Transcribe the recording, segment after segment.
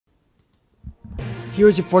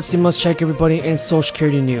Here's your 14 must check everybody in Social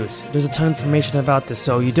Security news. There's a ton of information about this,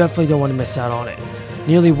 so you definitely don't want to miss out on it.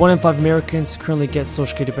 Nearly 1 in 5 Americans currently get Social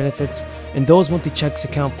Security benefits, and those monthly checks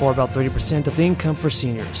account for about 30% of the income for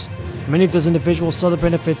seniors. Many of those individuals saw the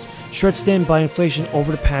benefits stretched thin by inflation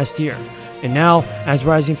over the past year. And now, as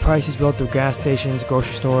rising prices roll through gas stations,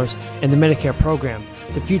 grocery stores, and the Medicare program,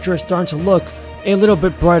 the future is starting to look a little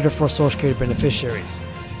bit brighter for Social Security beneficiaries.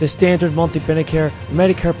 The standard monthly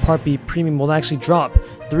Medicare Part B premium will actually drop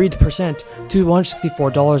 3% to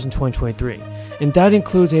 $164 in 2023. And that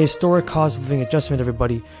includes a historic cost of living adjustment,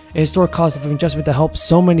 everybody. A historic cost of living adjustment that helps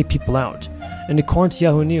so many people out. And according to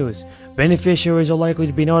Yahoo News, beneficiaries are likely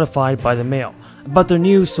to be notified by the mail about their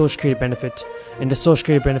new Social Security benefit. And the Social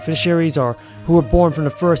Security beneficiaries who were born from the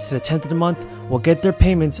 1st to the 10th of the month will get their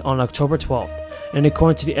payments on October 12th. And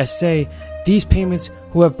according to the SSA, these payments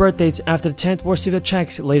who have birth dates after the 10th will receive their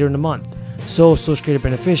checks later in the month. So Social Security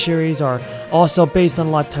beneficiaries are also based on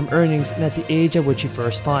lifetime earnings and at the age at which you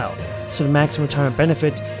first filed. So the maximum retirement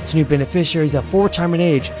benefit to new beneficiaries at full retirement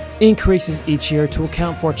age increases each year to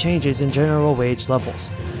account for changes in general wage levels.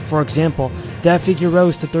 For example, that figure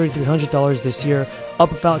rose to $3,300 this year,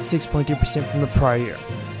 up about 6.3% from the prior year.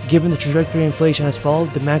 Given the trajectory inflation has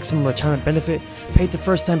followed, the maximum retirement benefit paid to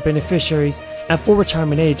first-time beneficiaries at full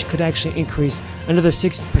retirement age could actually increase another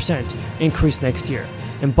 6% increase next year,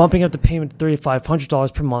 and bumping up the payment to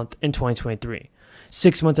 $3,500 per month in 2023.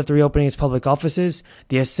 6 months after reopening its public offices,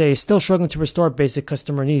 the SSA is still struggling to restore basic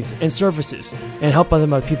customer needs and services and help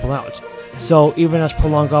other people out. So even as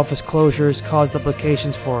prolonged office closures caused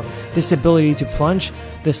applications for disability to plunge,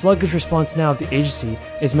 the sluggish response now of the agency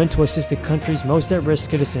is meant to assist the country's most at-risk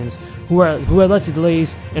citizens who had led to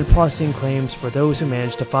delays in processing claims for those who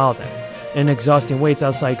managed to file them, and exhausting waits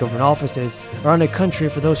outside government offices around the country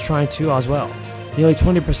for those trying to as well. Nearly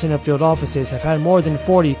 20% of field offices have had more than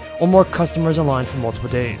 40 or more customers online for multiple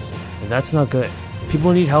days, and that's not good.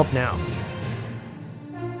 People need help now.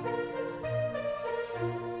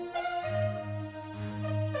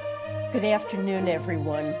 Good afternoon,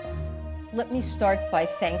 everyone. Let me start by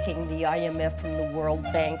thanking the IMF and the World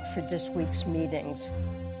Bank for this week's meetings.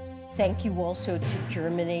 Thank you also to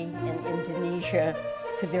Germany and Indonesia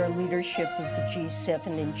for their leadership of the G7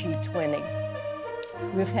 and G20.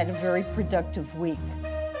 We've had a very productive week.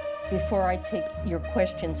 Before I take your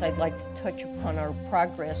questions, I'd like to touch upon our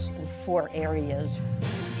progress in 4 areas.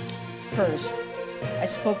 First, I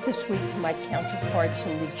spoke this week to my counterparts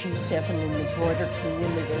in the G7 and the broader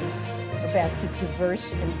community about the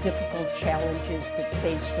diverse and difficult challenges that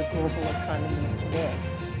face the global economy today.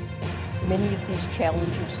 Many of these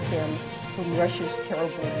challenges stem from Russia's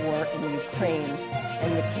terrible war in Ukraine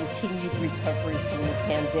and the continued recovery from the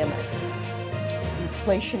pandemic.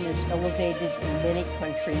 Inflation is elevated in many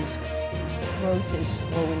countries. Growth is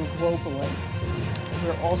slowing globally.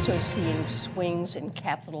 We're also seeing swings in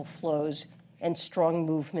capital flows and strong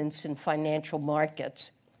movements in financial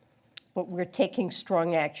markets. But we're taking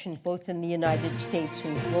strong action both in the United States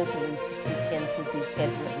and globally to contend with these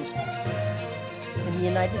headwinds. In the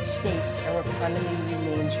United States, our economy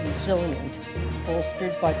remains resilient,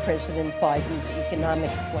 bolstered by President Biden's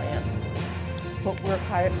economic plan. But we're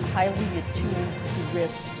highly attuned to the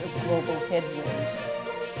risks of global headwinds.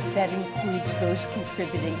 That includes those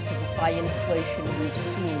contributing to the high inflation we've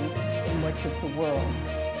seen in much of the world.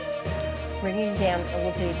 Bringing down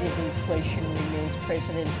elevated inflation remains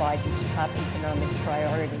President Biden's top economic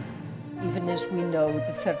priority, even as we know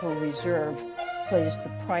the Federal Reserve plays the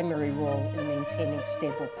primary role in maintaining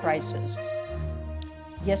stable prices.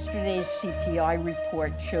 Yesterday's CPI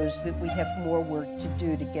report shows that we have more work to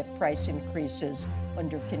do to get price increases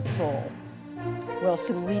under control. While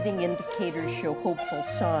some leading indicators show hopeful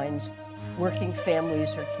signs, working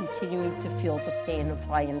families are continuing to feel the pain of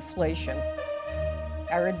high inflation.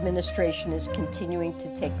 Our administration is continuing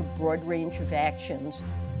to take a broad range of actions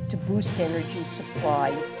to boost energy supply,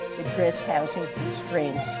 address housing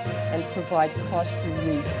constraints, and provide cost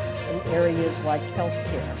relief in areas like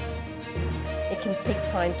healthcare. It can take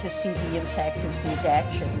time to see the impact of these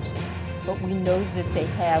actions, but we know that they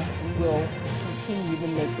have and will continue to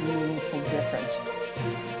make a meaningful difference.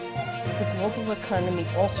 The global economy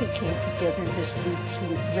also came together this week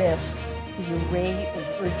to address the array of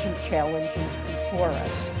urgent challenges before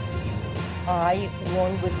us. I,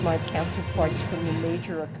 along with my counterparts from the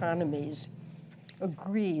major economies,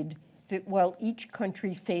 agreed that while each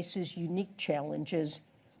country faces unique challenges,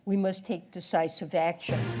 we must take decisive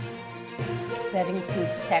action. That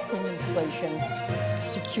includes tackling inflation,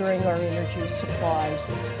 securing our energy supplies,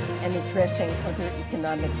 and addressing other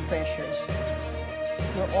economic pressures.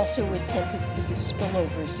 We're also attentive to the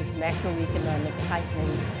spillovers of macroeconomic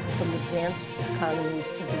tightening from advanced economies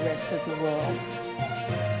to the rest of the world.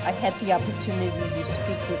 I had the opportunity to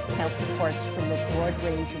speak with counterparts from a broad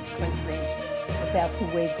range of countries about the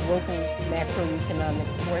way global macroeconomic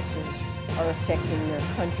forces are affecting their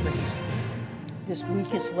countries. This week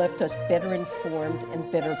has left us better informed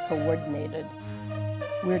and better coordinated.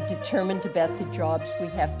 We're determined about the jobs we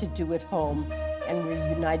have to do at home, and we're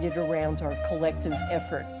united around our collective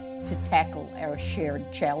effort to tackle our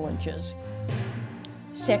shared challenges.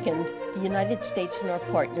 Second, the United States and our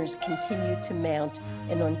partners continue to mount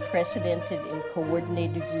an unprecedented and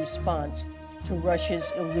coordinated response to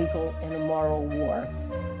Russia's illegal and immoral war.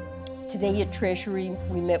 Today at Treasury,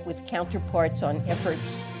 we met with counterparts on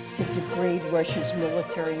efforts to degrade Russia's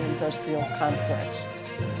military-industrial complex.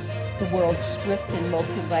 The world's swift and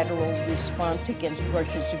multilateral response against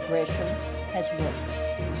Russia's aggression has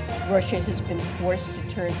worked. Russia has been forced to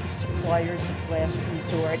turn to suppliers of last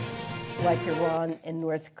resort like Iran and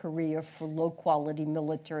North Korea for low-quality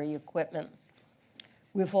military equipment.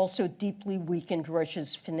 We've also deeply weakened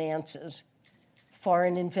Russia's finances.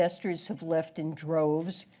 Foreign investors have left in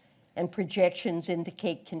droves, and projections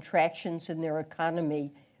indicate contractions in their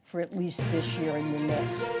economy for at least this year and the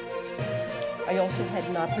next. I also had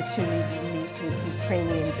an opportunity to meet with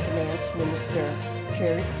Ukrainian Finance Minister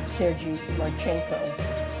Sergei Marchenko.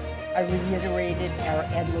 I reiterated our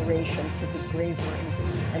admiration for the bravery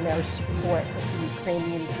and our support of the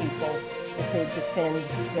Ukrainian people as they defend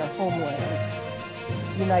their homeland.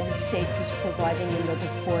 The United States is providing another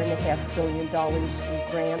 $4.5 billion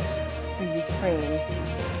in grants for Ukraine,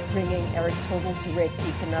 bringing our total direct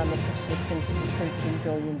economic assistance to $13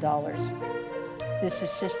 billion. This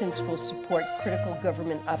assistance will support critical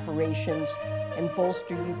government operations and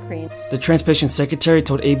bolster Ukraine. The Transportation Secretary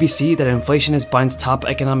told ABC that inflation is Biden's top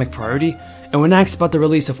economic priority, and when asked about the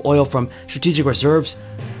release of oil from strategic reserves,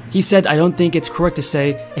 he said, "I don't think it's correct to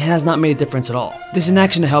say it has not made a difference at all. This is an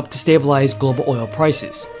action to help to stabilize global oil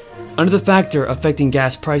prices." Another factor affecting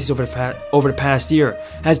gas prices over the past year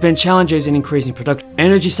has been challenges in increasing production.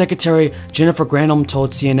 Energy Secretary Jennifer Granholm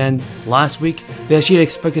told CNN last week that she had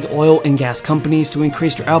expected oil and gas companies to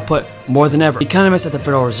increase their output more than ever. Economists at the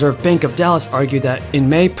Federal Reserve Bank of Dallas argued that in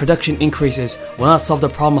May, production increases will not solve the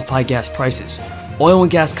problem of high gas prices. Oil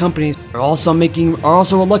and gas companies are also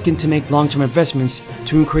reluctant to make long-term investments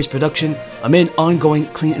to increase production amid an ongoing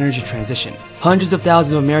clean energy transition. Hundreds of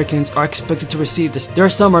thousands of Americans are expected to receive their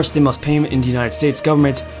summer stimulus payment in the United States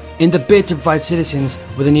government in the bid to provide citizens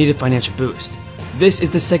with a needed financial boost. This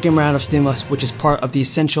is the second round of stimulus, which is part of the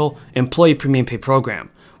essential employee premium pay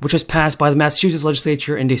program, which was passed by the Massachusetts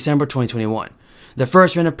legislature in December 2021. The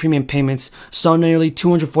first round of premium payments saw nearly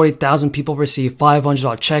 240,000 people receive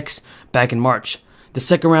 $500 checks back in March. The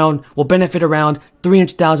second round will benefit around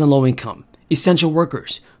 300,000 low-income, essential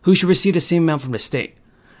workers who should receive the same amount from the state.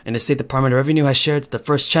 And the State Department of Revenue has shared that the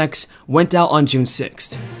first checks went out on June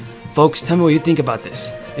 6th. Folks, tell me what you think about this.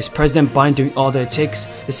 Is President Biden doing all that it takes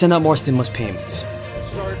to send out more stimulus payments?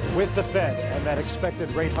 Start with the Fed and that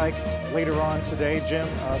expected rate hike later on today. Jim,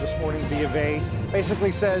 this morning B of A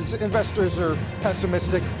basically says investors are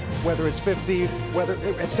pessimistic, whether it's 50, whether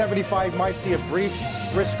it's 75, might see a brief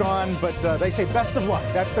risk on, but they say best of luck.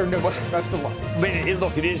 That's their note. Best of luck. But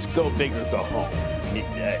look, it is go big or go home.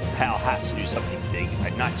 Powell has to do something big,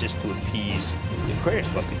 not just to appease the creditors,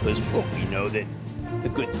 but because, look, we know that the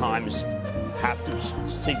good times have to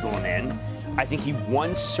signal an end. I think he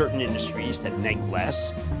wants certain industries to make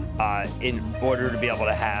less in order to be able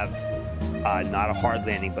to have not a hard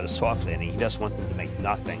landing, but a soft landing. He doesn't want them to make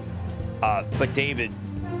nothing. But David,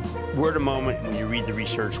 we're at a moment when you read the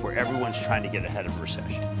research where everyone's trying to get ahead of a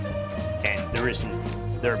recession. And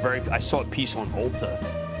I saw a piece on Ulta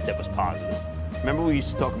that was positive. Remember we used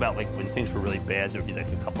to talk about, like, when things were really bad, there'd be like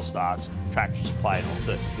a couple stocks, Tractor Supply and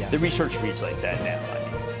Ulta. Yeah. The research reads like that now. I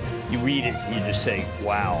mean, you read it and you just say,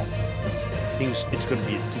 wow, it's going to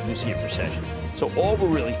be a recession. So all we're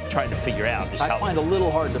really trying to figure out is how... I find a little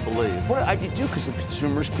hard to believe. Well, I do, because the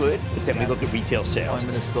consumer's good, but then we look at retail sales.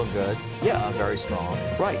 Employment is still good. Yeah. Very strong.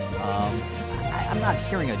 Right. I'm not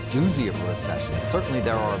hearing a doozy of a recession. Certainly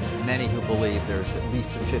there are many who believe there's at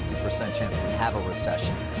least a 50% chance we have a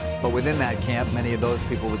recession. But within that camp, many of those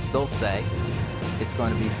people would still say it's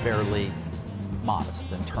going to be fairly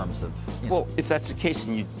modest in terms of, Well, if that's the case,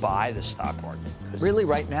 then you'd buy the stock market. Really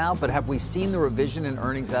right now, but have we seen the revision in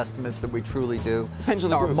earnings estimates that we truly do? Depends on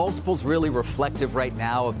the Are group. multiples really reflective right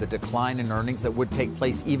now of the decline in earnings that would take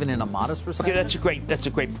place even in a modest recession? Okay, that's a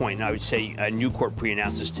great point. And I would say Nucor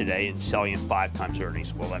pre-announces today and selling at 5 times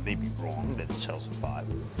earnings. Well, that may be wrong. That it sells at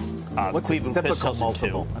 5. What's Cleveland its Cliffs typical sells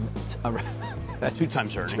at multiple? 2. That's 2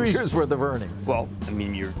 times earnings. 2 years worth of earnings. Well, I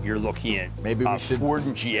mean, you're looking at Maybe we should Ford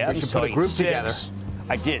and GM we should put a selling group 6. together.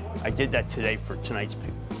 I did that today for tonight's.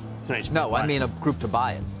 No, I mean a group to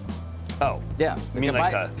buy it. Oh, Yeah, you mean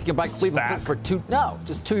like you can buy Cleveland Cliffs SPAC? for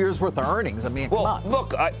just 2 years worth of earnings. I mean, Well, come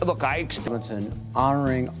on. look, I expect. And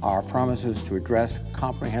honoring our promises to address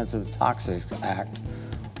Comprehensive Toxics Act,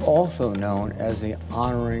 also known as the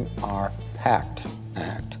Honoring Our Pact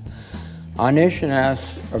Act. Our nation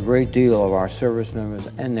asks a great deal of our service members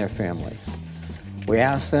and their families. We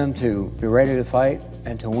ask them to be ready to fight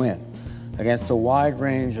and to win against a wide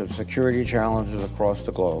range of security challenges across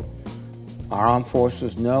the globe. Our armed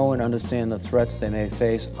forces know and understand the threats they may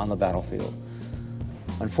face on the battlefield.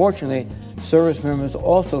 Unfortunately, service members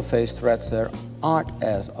also face threats that aren't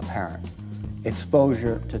as apparent.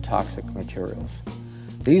 Exposure to toxic materials.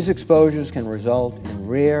 These exposures can result in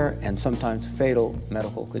rare and sometimes fatal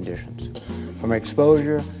medical conditions, from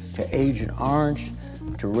exposure to Agent Orange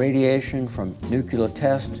to radiation from nuclear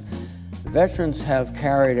tests. Veterans have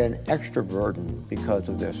carried an extra burden because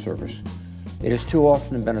of their service. It has too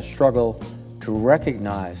often been a struggle to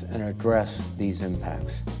recognize and address these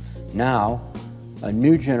impacts. Now, a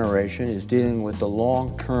new generation is dealing with the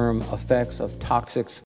long-term effects of toxics